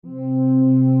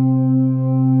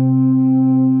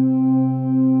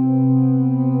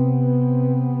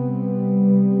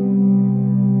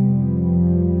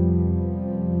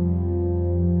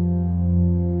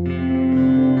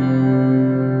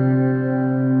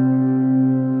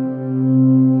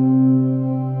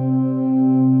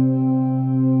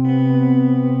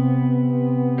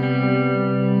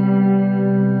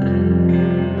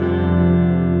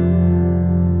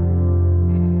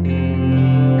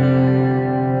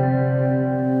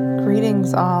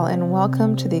Greetings all, and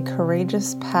welcome to the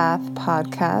Courageous Path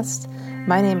podcast.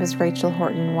 My name is Rachel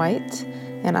Horton White,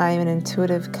 and I am an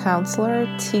intuitive counselor,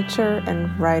 teacher,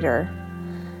 and writer.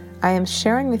 I am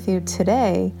sharing with you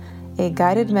today a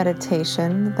guided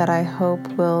meditation that I hope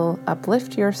will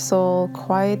uplift your soul,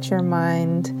 quiet your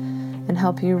mind, and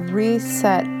help you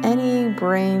reset any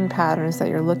brain patterns that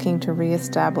you're looking to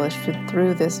reestablish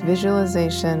through this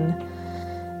visualization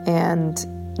and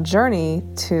journey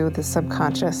to the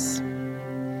subconscious.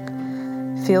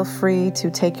 Feel free to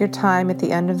take your time at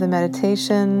the end of the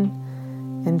meditation.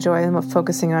 Enjoy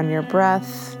focusing on your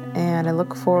breath, and I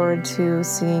look forward to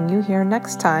seeing you here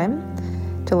next time.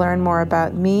 To learn more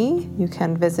about me, you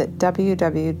can visit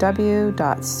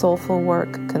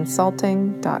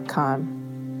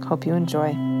www.soulfulworkconsulting.com. Hope you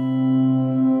enjoy.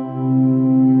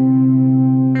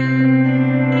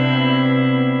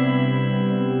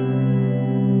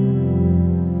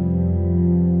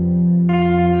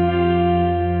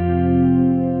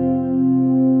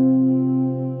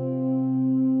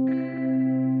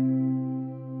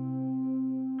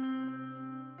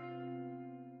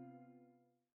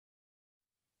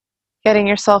 Getting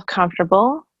yourself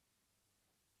comfortable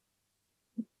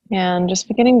and just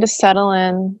beginning to settle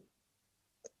in,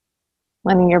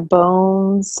 letting your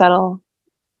bones settle,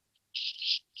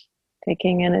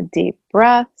 taking in a deep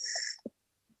breath,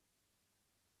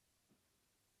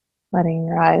 letting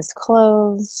your eyes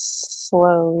close,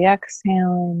 slowly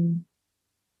exhaling.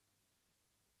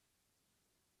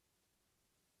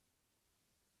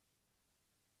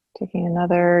 Taking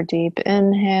another deep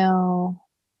inhale.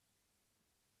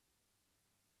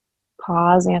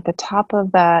 Pausing at the top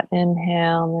of that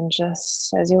inhale, and then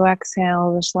just as you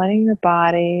exhale, just letting your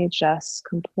body just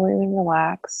completely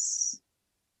relax.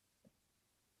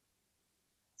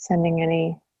 Sending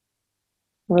any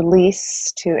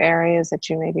release to areas that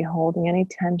you may be holding any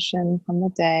tension from the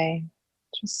day.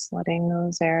 Just letting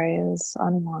those areas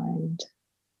unwind.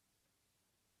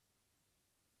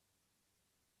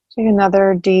 Take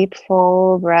another deep,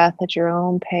 full breath at your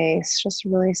own pace, just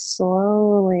really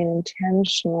slowly and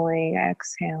intentionally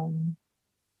exhaling.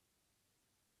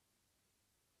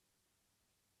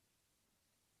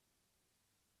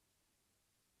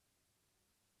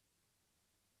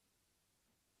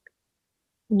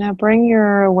 Now bring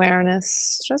your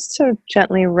awareness just to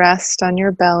gently rest on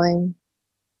your belly.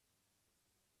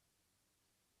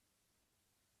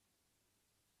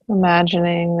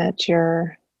 Imagining that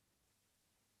you're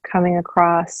coming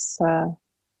across a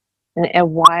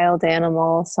wild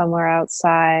animal somewhere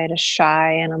outside, a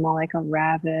shy animal like a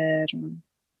rabbit or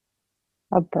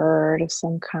a bird of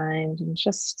some kind, and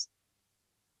just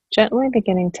gently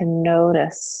beginning to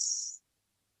notice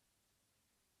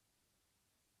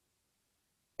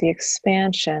the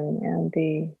expansion and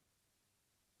the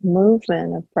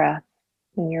movement of breath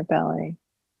in your belly.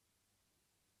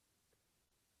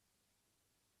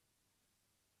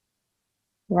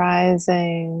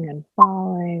 Rising and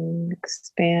falling,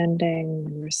 expanding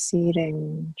and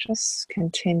receding, just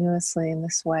continuously in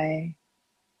this way.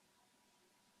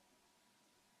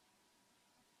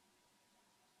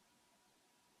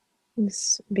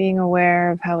 Just being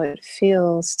aware of how it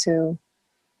feels to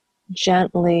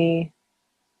gently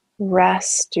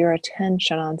rest your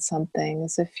attention on something,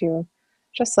 as if you're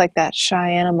just like that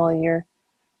shy animal, you're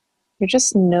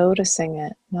just noticing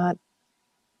it, not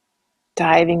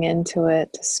diving into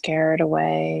it to scare it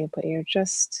away, but you're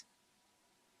just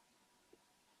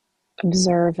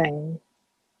observing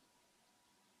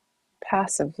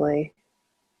passively.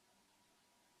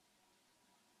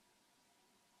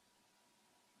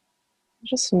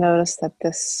 Just notice that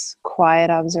this quiet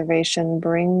observation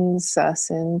brings us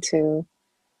into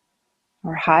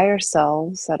our higher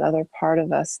selves, that other part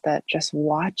of us that just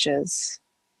watches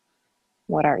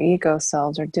what our ego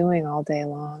selves are doing all day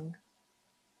long.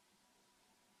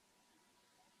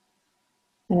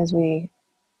 And as we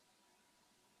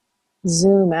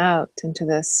zoom out into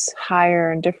this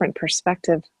higher and different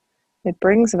perspective, it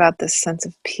brings about this sense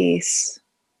of peace.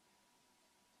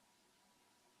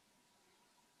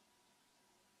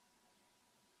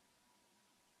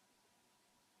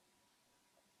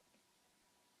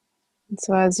 And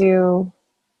so as you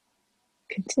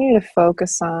continue to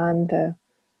focus on the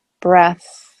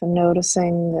breath and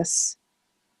noticing this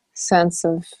sense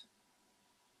of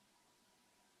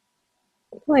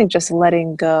really just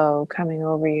letting go coming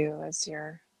over you as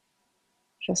you're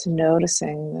just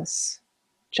noticing this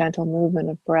gentle movement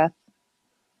of breath,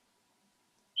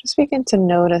 just begin to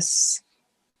notice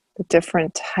the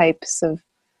different types of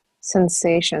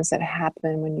sensations that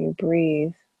happen when you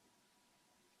breathe.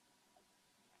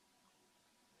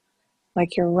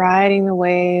 like you're riding the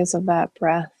waves of that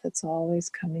breath that's always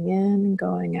coming in and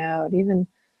going out, even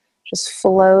just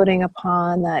floating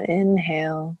upon that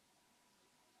inhale,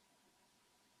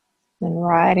 and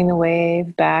riding the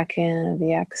wave back in of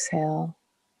the exhale.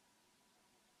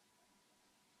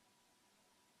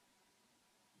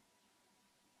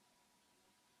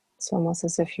 It's almost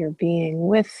as if you're being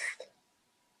with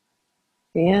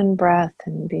the in-breath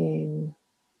and being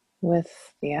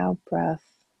with the out-breath.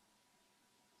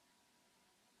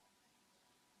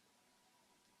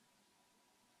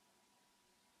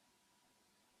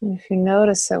 And if you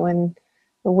notice that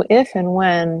if and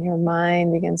when your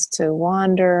mind begins to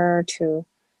wander, to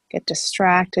get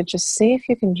distracted, just see if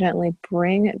you can gently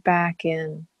bring it back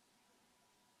in,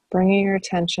 bringing your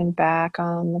attention back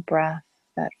on the breath,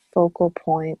 that focal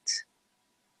point.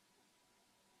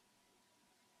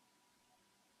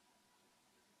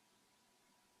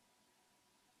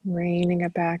 Reining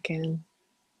it back in.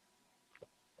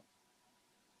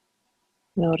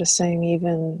 Noticing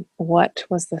even what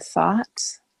was the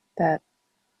thought that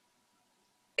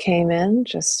came in,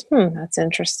 just, that's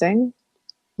interesting.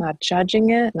 Not judging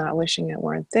it, not wishing it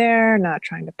weren't there, not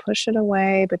trying to push it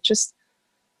away, but just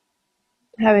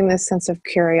having this sense of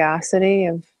curiosity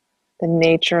of the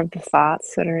nature of the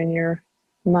thoughts that are in your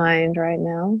mind right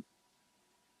now.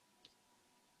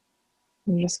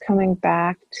 And just coming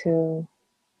back to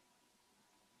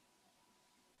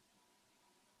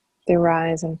the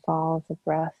rise and fall of the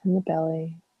breath in the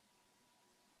belly.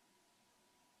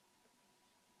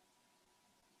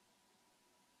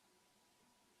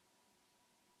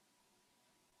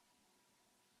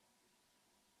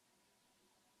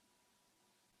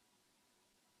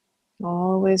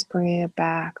 Always bringing it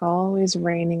back, always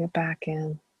reining it back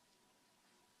in.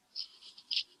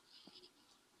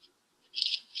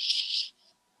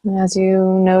 And as you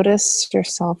notice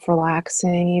yourself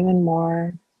relaxing even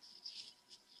more,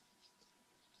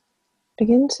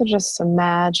 begin to just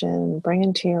imagine, bring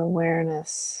into your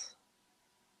awareness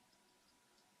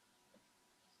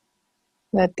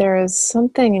that there is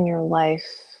something in your life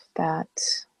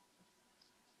that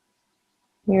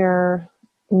you're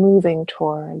moving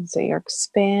towards, that you're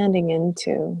expanding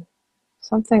into.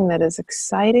 Something that is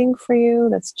exciting for you,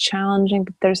 that's challenging,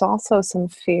 but there's also some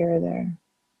fear there.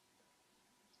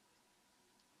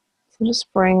 So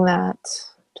just bring that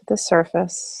to the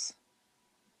surface.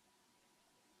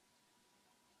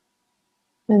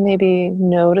 And maybe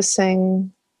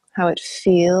noticing how it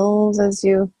feels as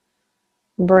you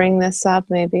bring this up.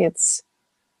 Maybe it's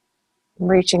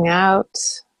reaching out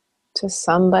to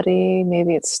somebody.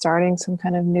 Maybe it's starting some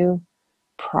kind of new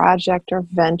project or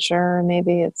venture.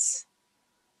 Maybe it's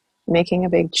making a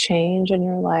big change in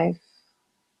your life.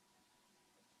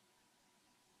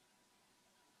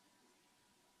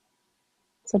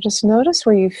 So just notice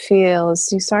where you feel, as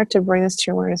you start to bring this to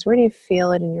your awareness, where do you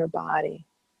feel it in your body?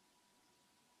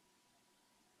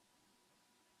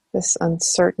 This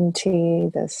uncertainty,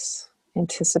 this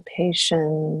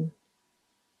anticipation,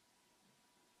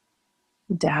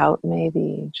 doubt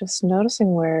maybe, just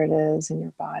noticing where it is in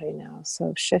your body now.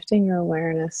 So shifting your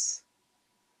awareness,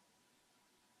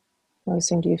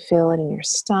 noticing, do you feel it in your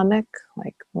stomach,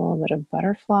 like a little bit of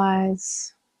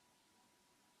butterflies?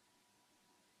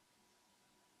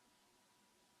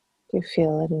 Do you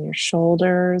feel it in your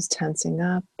shoulders, tensing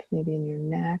up, maybe in your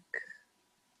neck?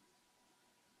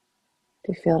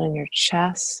 Do you feel it in your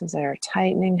chest? Is there a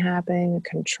tightening happening, a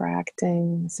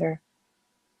contracting? Is there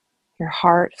your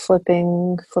heart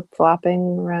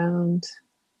flip-flopping around?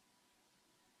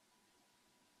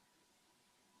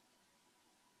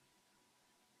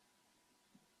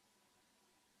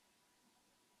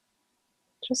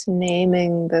 Just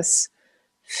naming this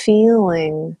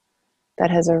feeling that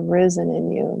has arisen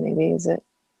in you. Maybe is it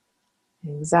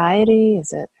anxiety?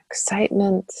 Is it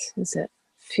excitement? Is it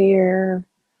fear?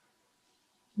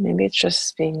 Maybe it's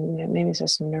just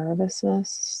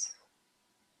nervousness.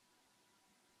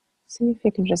 See if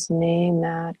you can just name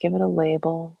that, give it a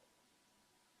label.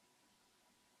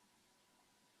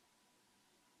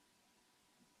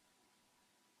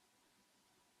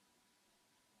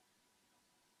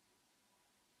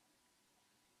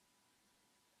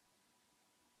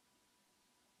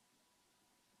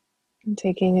 And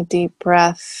taking a deep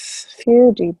breath, a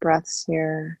few deep breaths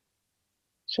here.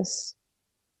 Just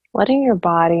letting your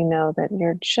body know that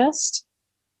you're just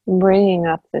bringing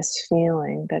up this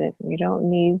feeling, that you don't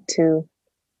need to,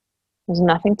 there's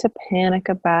nothing to panic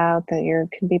about, that you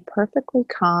can be perfectly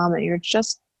calm, that you're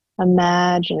just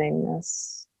imagining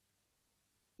this.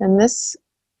 And this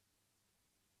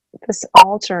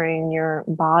altering your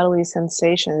bodily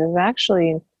sensations is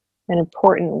actually an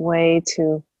important way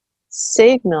to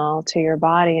signal to your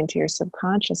body and to your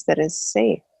subconscious that is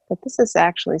safe, that this is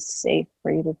actually safe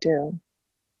for you to do.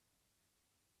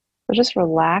 So just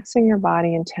relaxing your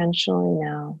body intentionally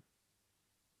now,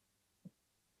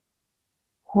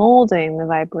 holding the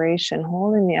vibration,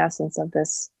 holding the essence of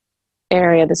this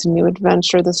area, this new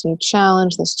adventure, this new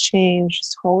challenge, this change,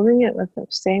 just holding it with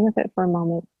it, staying with it for a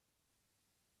moment.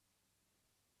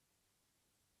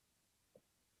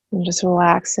 And just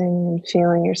relaxing and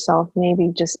feeling yourself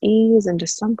maybe just ease into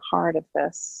some part of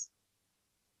this.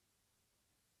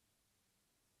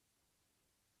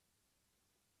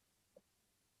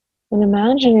 And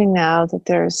imagining now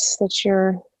that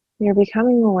you're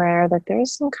becoming aware that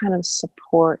there's some kind of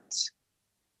support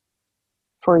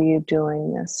for you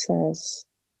doing this. There's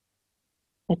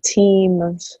a team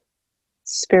of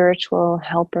spiritual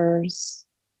helpers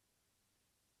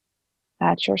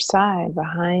at your side,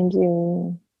 behind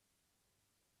you,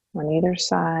 on either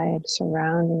side,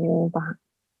 surrounding you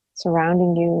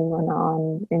and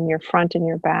on in your front and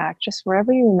your back, just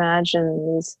wherever you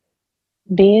imagine these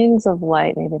beings of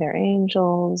light, maybe they're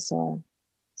angels or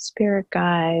spirit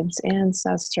guides,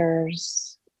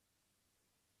 ancestors,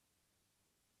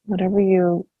 whatever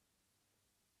you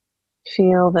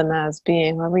feel them as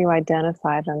being, however you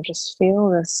identify them, just feel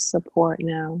this support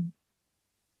now.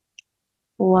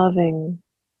 Loving,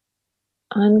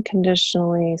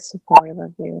 unconditionally supportive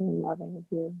of you and loving of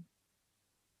you.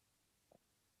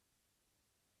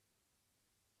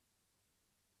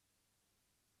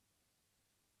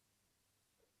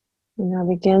 And now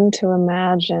begin to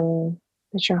imagine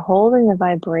that you're holding the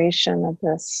vibration of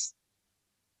this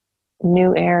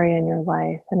new area in your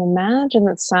life, and imagine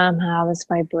that somehow this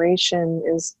vibration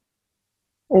is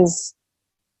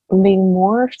being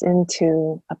morphed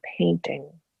into a painting.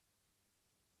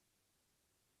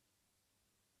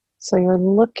 So you're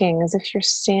looking as if you're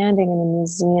standing in a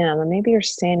museum, or maybe you're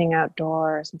standing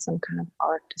outdoors in some kind of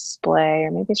art display, or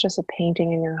maybe it's just a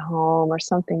painting in your home or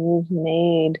something you've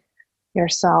made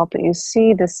yourself, but you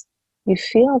see this, you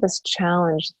feel this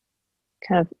challenge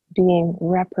kind of being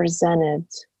represented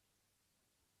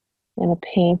in a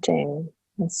painting.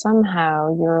 And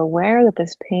somehow you're aware that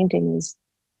this painting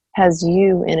has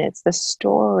you in it. It's the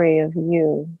story of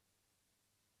you.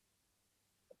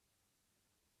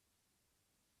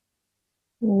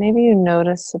 Maybe you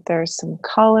notice that there's some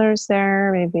colors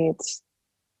there. Maybe it's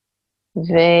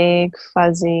vague,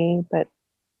 fuzzy, but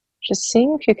just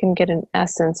seeing if you can get an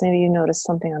essence. Maybe you notice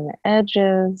something on the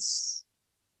edges.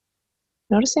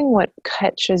 Noticing what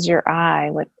catches your eye,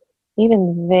 what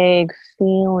even vague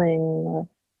feeling, or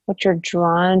what you're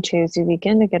drawn to, as you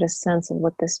begin to get a sense of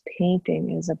what this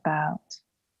painting is about.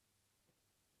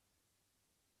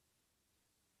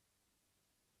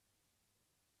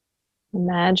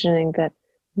 Imagining that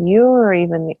you're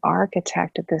even the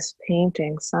architect of this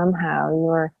painting. Somehow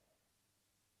you're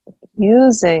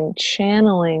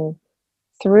channeling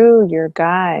through your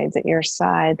guides at your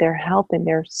side. They're helping,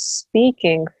 they're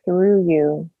speaking through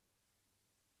you.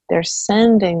 They're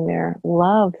sending their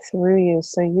love through you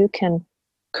so you can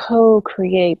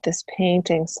co-create this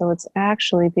painting. So it's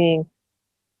actually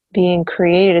being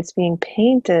created, it's being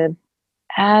painted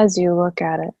as you look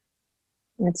at it.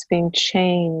 It's being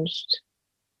changed.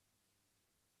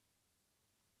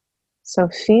 So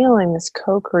feeling this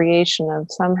co-creation of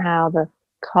somehow the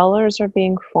colors are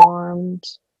being formed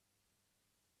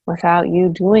without you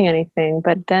doing anything,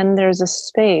 but then there's a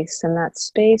space, and that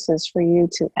space is for you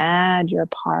to add your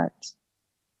part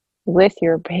with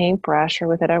your paintbrush or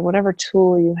with it, whatever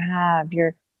tool you have.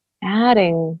 You're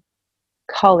adding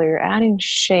color, you're adding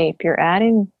shape, you're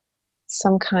adding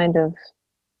some kind of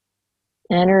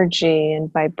energy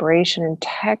and vibration and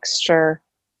texture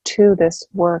to this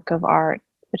work of art,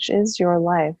 which is your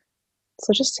life.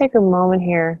 So just take a moment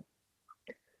here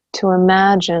to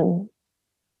imagine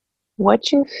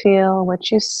what you feel, what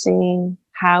you see,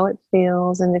 how it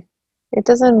feels, and if it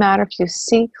doesn't matter if you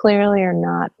see clearly or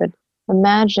not, but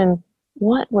imagine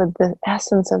what would the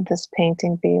essence of this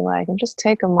painting be like, and just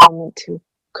take a moment to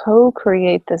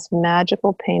co-create this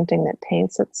magical painting that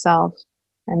paints itself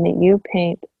and that you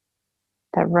paint,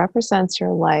 that represents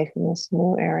your life in this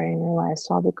new area in your life.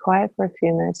 So I'll be quiet for a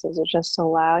few minutes as you just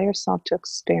allow yourself to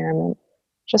experiment,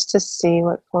 just to see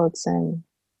what floats in.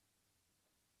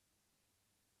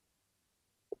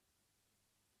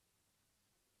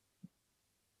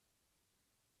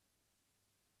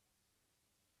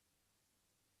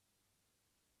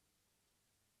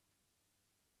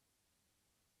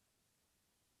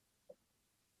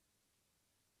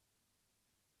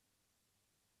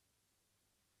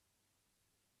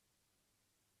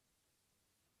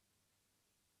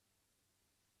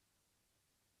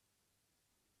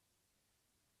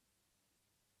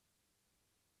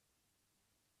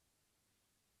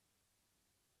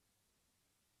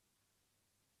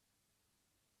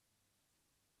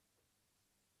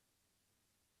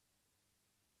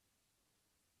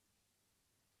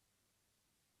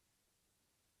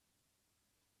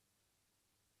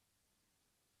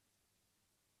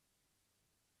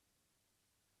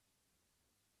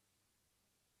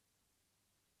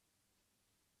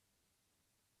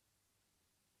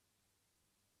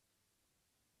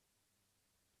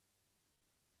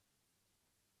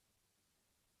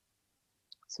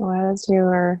 So as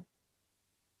you're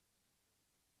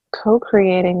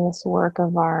co-creating this work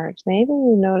of art, maybe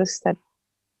you notice that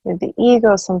the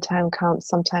ego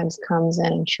sometimes comes in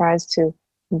and tries to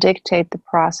dictate the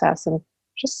process, and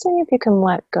just see if you can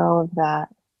let go of that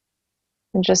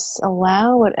and just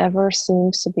allow whatever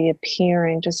seems to be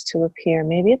appearing just to appear.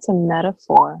 Maybe it's a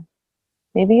metaphor.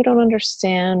 Maybe you don't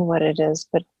understand what it is,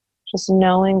 but just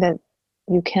knowing that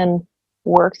you can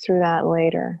work through that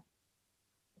later.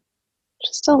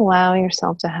 Just allowing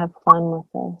yourself to have fun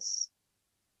with this.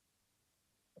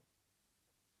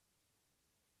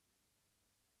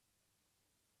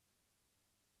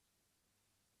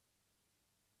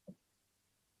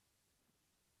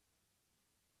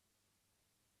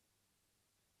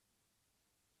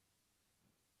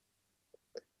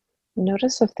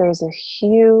 Notice if there's a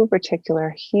hue,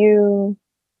 particular hue.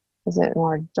 Is it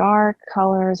more dark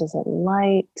colors? Is it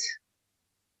light?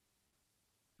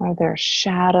 Are there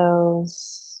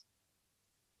shadows?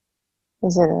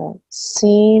 Is it a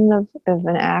scene of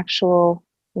an actual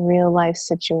real life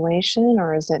situation,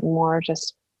 or is it more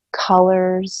just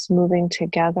colors moving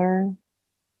together,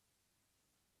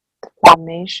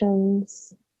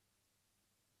 formations?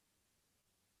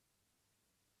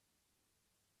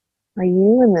 Are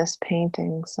you in this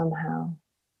painting somehow?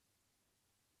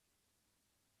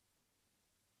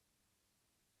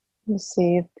 You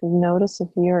see if you notice if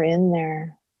you're in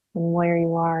there and where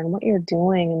you are and what you're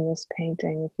doing in this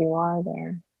painting if you are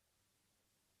there.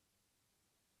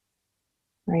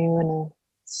 Are you in a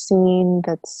scene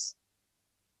that's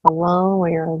alone,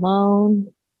 where you're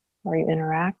alone? Are you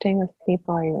interacting with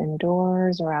people? Are you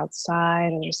indoors or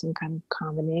outside? Or is there some kind of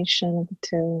combination of the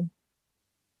two?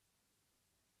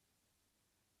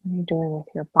 What are you doing with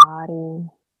your body?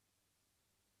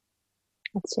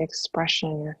 What's the expression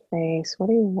on your face? What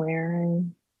are you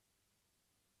wearing?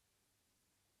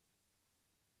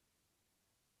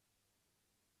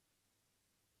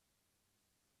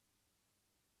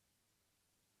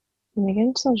 And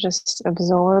begin to just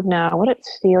absorb now what it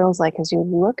feels like as you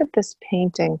look at this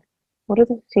painting. What are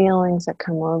the feelings that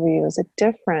come over you? Is it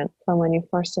different from when you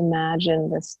first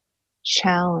imagined this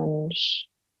challenge,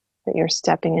 that you're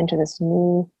stepping into this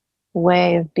new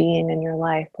way of being in your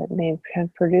life that may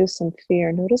have produced some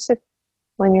fear? Notice if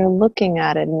when you're looking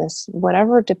at it in this,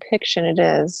 whatever depiction it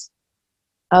is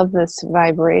of this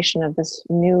vibration, of this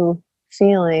new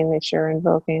feeling that you're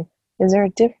invoking, is there a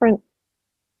different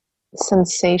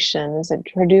sensation? Does it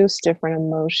produce different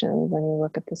emotions when you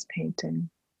look at this painting?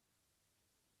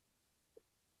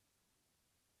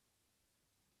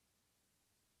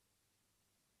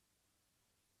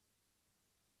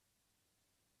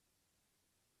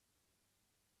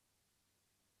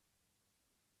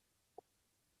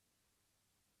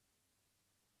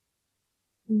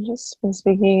 And just as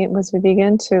we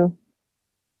begin to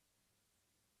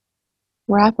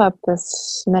wrap up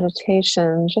this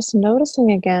meditation, just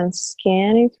noticing again,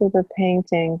 scanning through the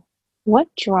painting, what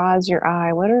draws your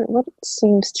eye? What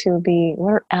seems to be,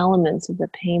 what are elements of the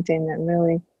painting that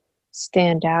really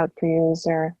stand out for you? Is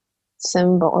there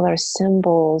are there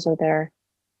symbols, or there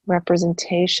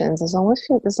representations? It's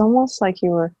almost like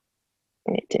you were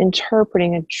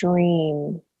interpreting a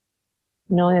dream,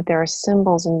 knowing that there are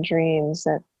symbols in dreams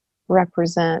that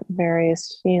represent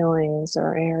various feelings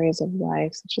or areas of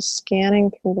life. So just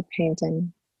scanning through the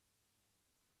painting.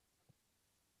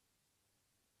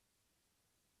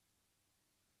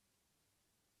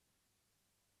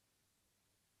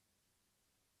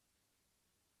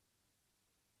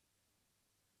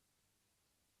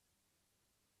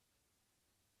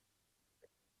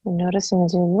 And noticing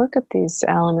as you look at these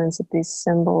elements, at these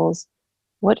symbols,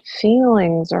 what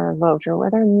feelings are evoked, or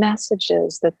what are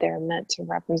messages that they're meant to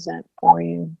represent for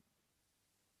you.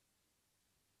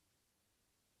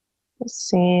 Just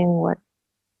seeing what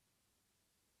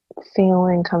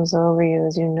feeling comes over you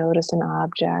as you notice an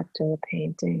object in the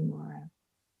painting or a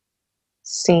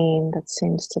scene that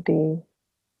seems to be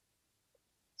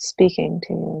speaking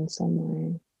to you in some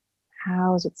way.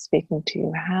 How is it speaking to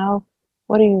you?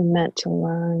 What are you meant to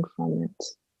learn from it?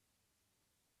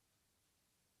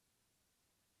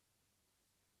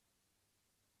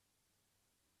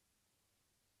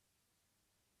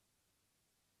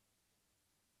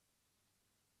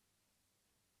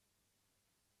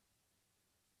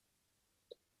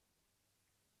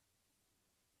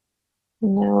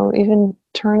 Now, even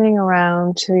turning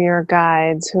around to your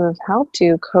guides who have helped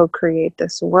you co-create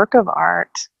this work of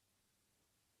art,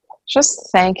 just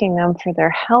thanking them for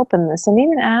their help in this, and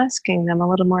even asking them a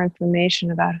little more information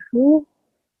about who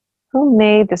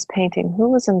made this painting, who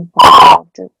was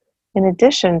involved. In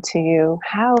addition to you,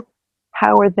 how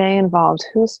how were they involved?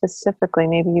 Who specifically?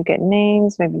 Maybe you get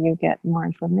names, maybe you get more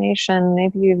information,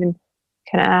 maybe you even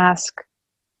can ask,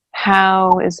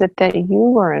 how is it that you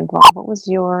were involved? What was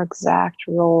your exact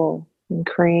role in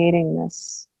creating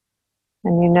this?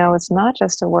 And it's not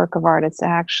just a work of art, it's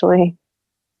actually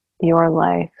your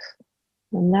life,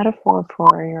 a metaphor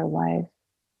for your life,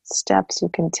 steps you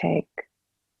can take.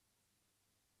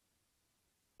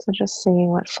 So just seeing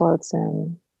what floats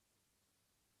in.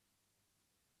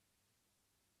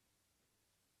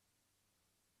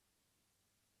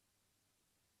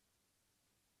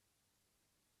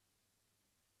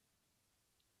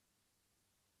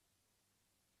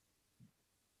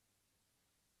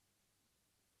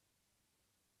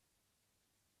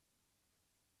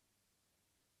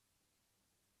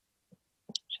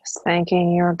 Just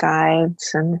thanking your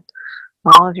guides and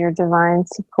all of your divine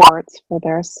supports for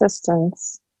their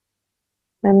assistance.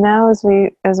 And now as we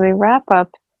wrap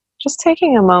up, just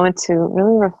taking a moment to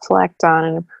really reflect on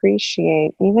and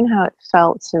appreciate even how it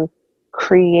felt to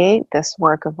create this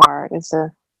work of art as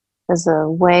a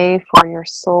way for your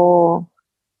soul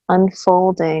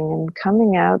unfolding and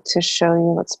coming out to show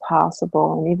you what's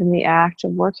possible. And even the act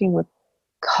of working with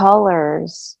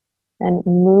colors and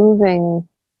moving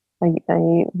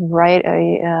a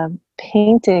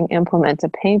painting implement, a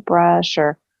paintbrush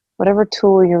or whatever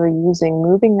tool you were using,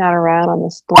 moving that around on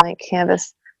this blank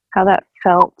canvas, how that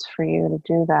felt for you to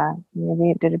do that.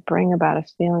 Maybe did it bring about a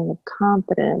feeling of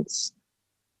confidence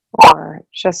or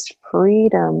just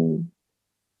freedom?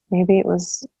 Maybe it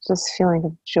was just feeling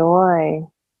of joy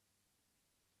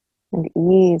and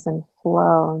ease and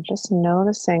flow, and just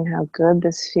noticing how good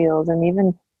this feels, and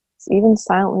even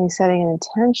silently setting an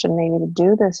intention maybe to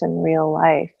do this in real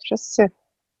life, just to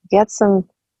get some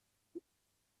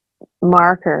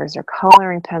markers or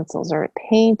coloring pencils or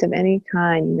paint of any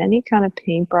kind of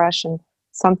paintbrush, and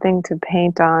something to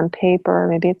paint on paper,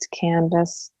 maybe it's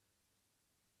canvas.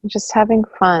 Just having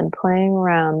fun, playing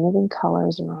around, moving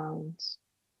colors around,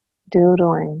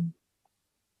 doodling,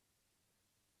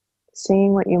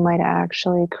 seeing what you might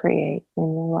actually create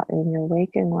in your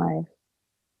waking life.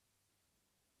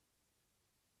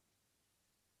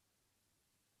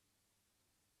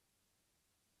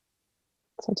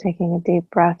 So taking a deep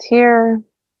breath here,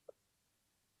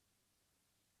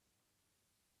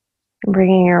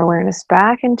 bringing your awareness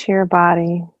back into your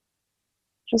body,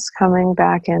 just coming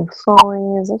back in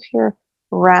fully as if you're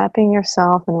wrapping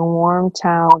yourself in a warm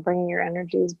towel, bringing your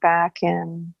energies back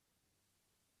in,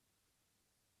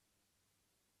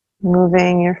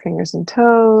 moving your fingers and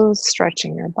toes,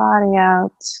 stretching your body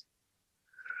out.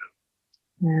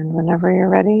 And whenever you're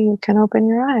ready, you can open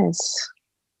your eyes.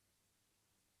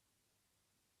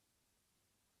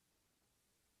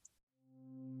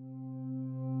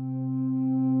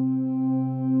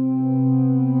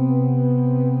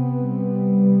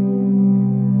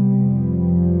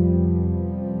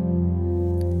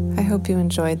 I hope you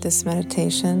enjoyed this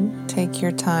meditation. Take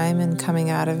your time in coming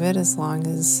out of it as long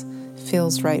as it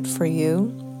feels right for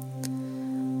you.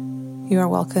 You are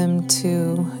welcome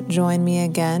to join me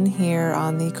again here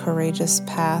on the Courageous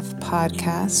Path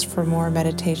podcast for more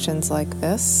meditations like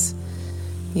this.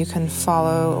 You can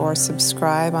follow or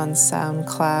subscribe on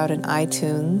SoundCloud and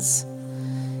iTunes.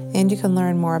 And you can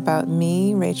learn more about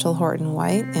me, Rachel Horton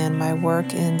White, and my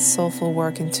work in Soulful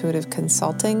Work Intuitive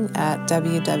Consulting at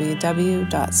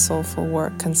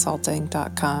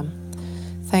www.soulfulworkconsulting.com.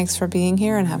 Thanks for being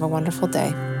here and have a wonderful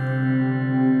day.